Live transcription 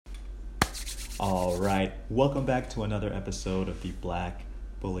All right, welcome back to another episode of the Black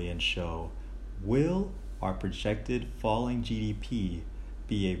Bullion Show. Will our projected falling GDP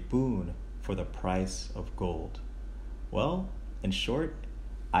be a boon for the price of gold? Well, in short,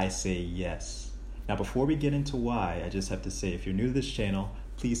 I say yes. Now, before we get into why, I just have to say if you're new to this channel,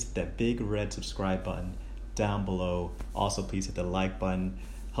 please hit that big red subscribe button down below. Also, please hit the like button.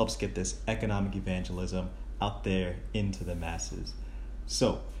 Helps get this economic evangelism out there into the masses.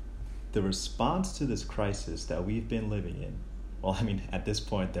 So, the response to this crisis that we've been living in, well, I mean, at this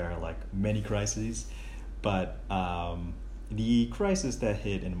point, there are like many crises, but the crisis that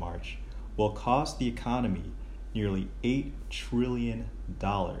hit in March will cost the economy nearly $8 trillion.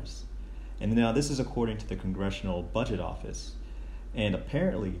 And now this is according to the Congressional Budget Office. And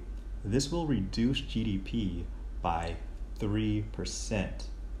apparently, this will reduce GDP by 3%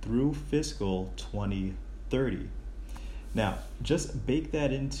 through fiscal 2030. Now, just bake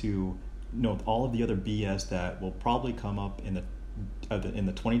that into all of the other BS that will probably come up in the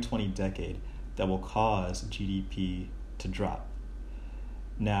 2020 decade that will cause GDP to drop.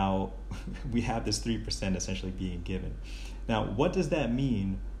 Now, we have this 3% essentially being given. Now, what does that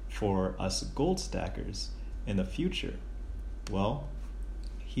mean for us gold stackers in the future? Well,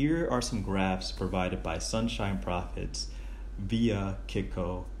 here are some graphs provided by Sunshine Profits via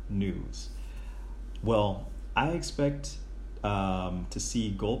Kitco News. Well, I expect to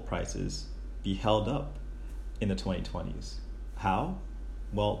see gold prices be held up in the 2020s. How?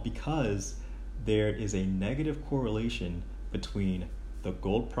 Well, because there is a negative correlation between the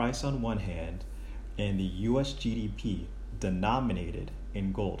gold price on one hand and the US GDP denominated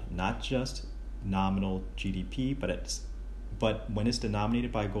in gold. Not just nominal GDP, but when it's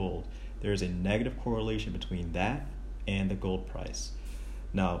denominated by gold, there is a negative correlation between that and the gold price.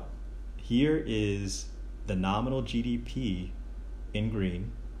 Now, here is the nominal GDP in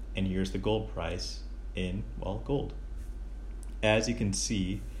green, and here's the gold price in, well, gold. As you can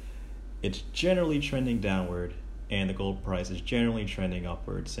see, it's generally trending downward, and the gold price is generally trending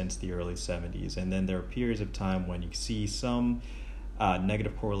upward since the early 70s. And then there are periods of time when you see some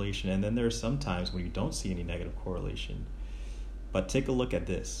negative correlation, and then there are some times when you don't see any negative correlation. But take a look at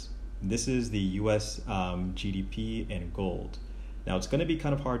this. This is the US GDP and gold. Now, it's going to be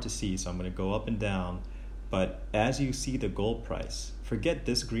kind of hard to see, so I'm going to go up and down. But as you see the gold price, forget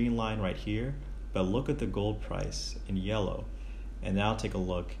this green line right here, but look at the gold price in yellow. And now take a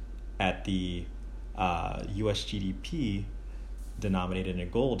look at the US GDP denominated in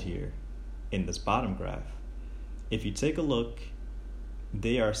gold here in this bottom graph. If you take a look,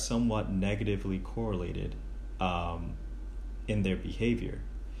 they are somewhat negatively correlated in their behavior.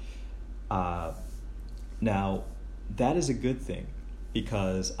 Now, that is a good thing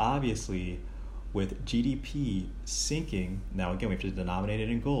because obviously with GDP sinking, now again, we have to denominate it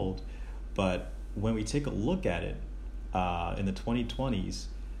in gold, but when we take a look at it in the 2020s,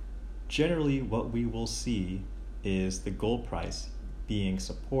 generally what we will see is the gold price being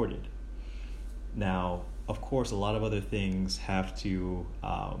supported. Now, of course, a lot of other things have to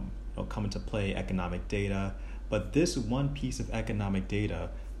come into play, economic data, but this one piece of economic data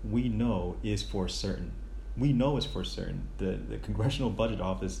we know is for certain. We know it's for certain. The Congressional Budget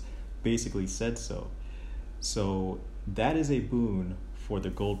Office basically said so. So that is a boon for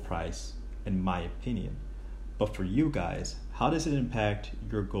the gold price, in my opinion. But for you guys, how does it impact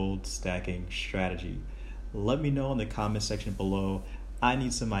your gold stacking strategy? Let me know in the comment section below. I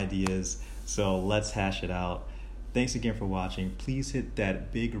need some ideas, so let's hash it out. Thanks again for watching. Please hit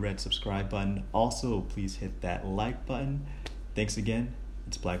that big red subscribe button. Also, please hit that like button. Thanks again.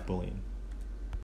 It's Black Bullion.